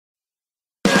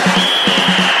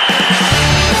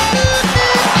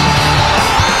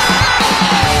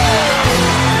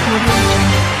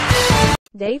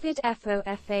David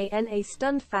Fofana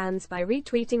stunned fans by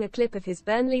retweeting a clip of his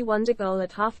Burnley wonder goal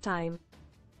at half-time.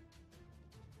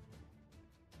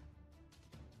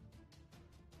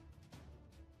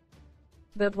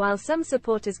 But while some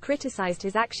supporters criticised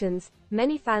his actions,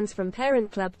 many fans from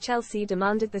parent club Chelsea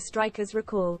demanded the striker's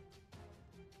recall.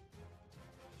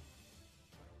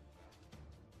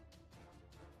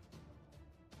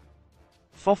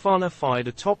 Fofana fired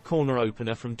a top corner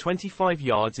opener from 25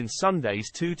 yards in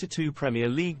Sunday's 2-2 Premier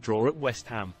League draw at West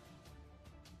Ham.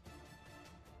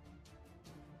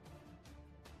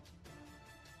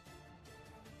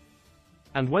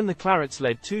 And when the Clarets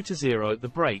led 2-0 at the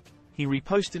break, he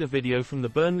reposted a video from the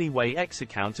Burnley Way X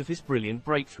account of his brilliant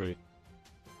breakthrough.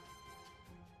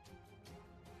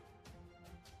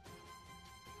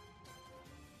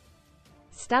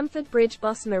 Stamford Bridge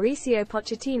boss Mauricio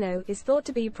Pochettino is thought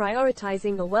to be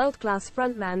prioritising a world-class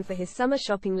frontman for his summer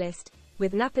shopping list,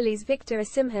 with Napoli's Victor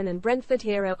Osimhen and Brentford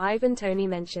hero Ivan Toney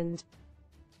mentioned.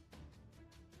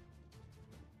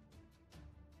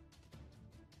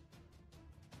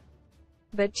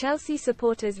 But Chelsea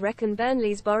supporters reckon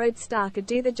Burnley's borrowed star could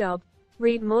do the job.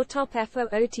 Read more. Top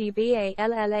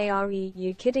FOOTBALLARE.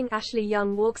 You kidding? Ashley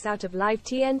Young walks out of live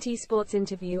TNT Sports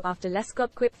interview after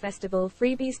Lescott Quip Festival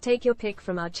freebies. Take your pick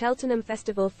from our Cheltenham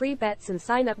Festival free bets and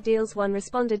sign-up deals. One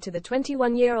responded to the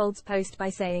 21-year-old's post by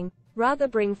saying, "Rather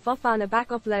bring Fofana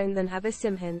back off loan than have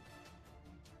Osimhen."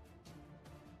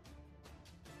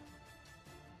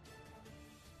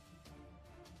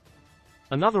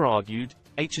 Another argued,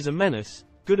 "H is a menace,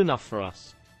 good enough for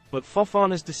us." But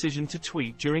Fofana's decision to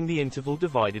tweet during the interval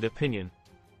divided opinion.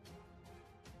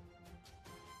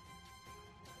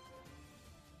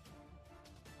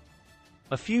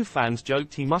 A few fans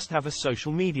joked he must have a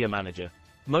social media manager.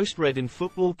 Most read in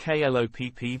football.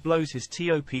 KLOPP blows his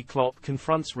TOP. Klopp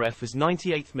confronts ref as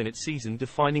 98th minute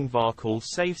season-defining VAR calls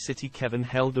save City. Kevin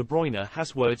De Bruyne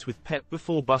has words with Pep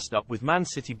before bust-up with Man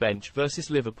City bench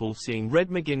versus Liverpool. Seeing Red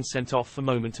McGinn sent off for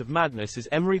moment of madness as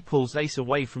Emery pulls Ace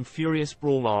away from furious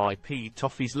brawl. RIP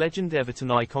Toffees legend Everton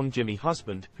icon Jimmy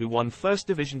Husband, who won First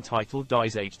Division title,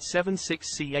 dies aged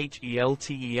 76.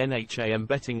 CHELTENHAM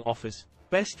betting offers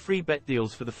best free bet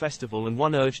deals for the festival and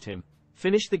one urged him,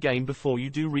 "Finish the game before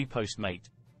you do." Repost mate.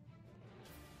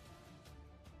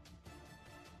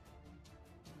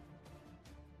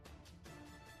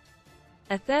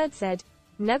 A third said,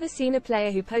 "Never seen a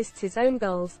player who posts his own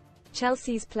goals."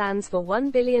 Chelsea's plans for £1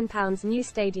 billion new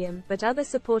stadium, but other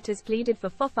supporters pleaded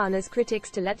for Fofana's critics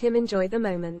to let him enjoy the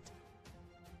moment.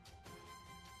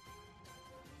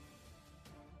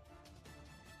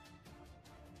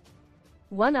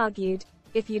 One argued,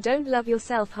 "If you don't love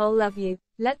yourself, who'll love you?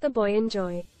 Let the boy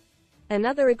enjoy."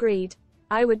 Another agreed,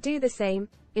 "I would do the same.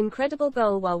 Incredible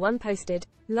goal." While one posted,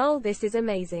 "Lol, this is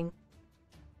amazing."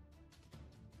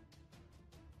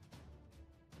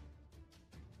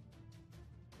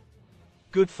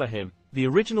 Good for him. The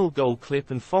original goal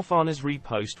clip and Fofana's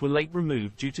repost were late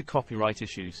removed due to copyright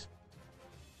issues.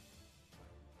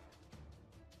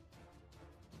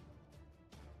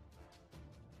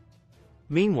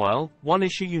 Meanwhile, One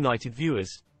Issue United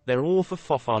viewers, they're all for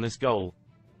Fofana's goal.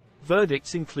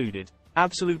 Verdicts included,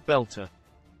 "Absolute belter."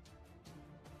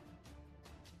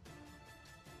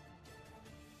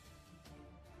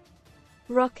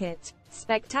 Rocket.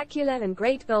 Spectacular and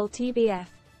great goal. TBF.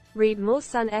 Read more.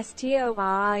 Sun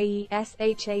STORIESHAPPY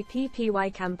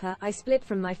camper. I split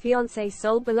from my fiancé,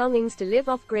 sold belongings to live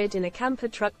off-grid in a camper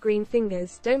truck. Green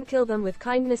fingers, don't kill them with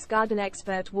kindness. Garden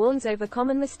expert warns over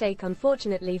common mistake.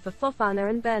 Unfortunately for Fofana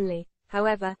and Burnley,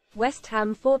 however, West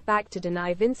Ham fought back to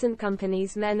deny Vincent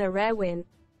Kompany's men a rare win.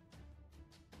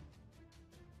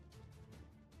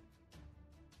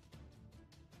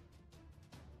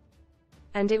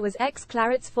 And it was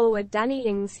ex-Clarets forward Danny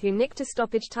Ings who nicked a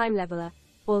stoppage time leveller,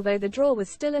 although the draw was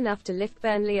still enough to lift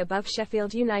Burnley above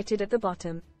Sheffield United at the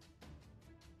bottom.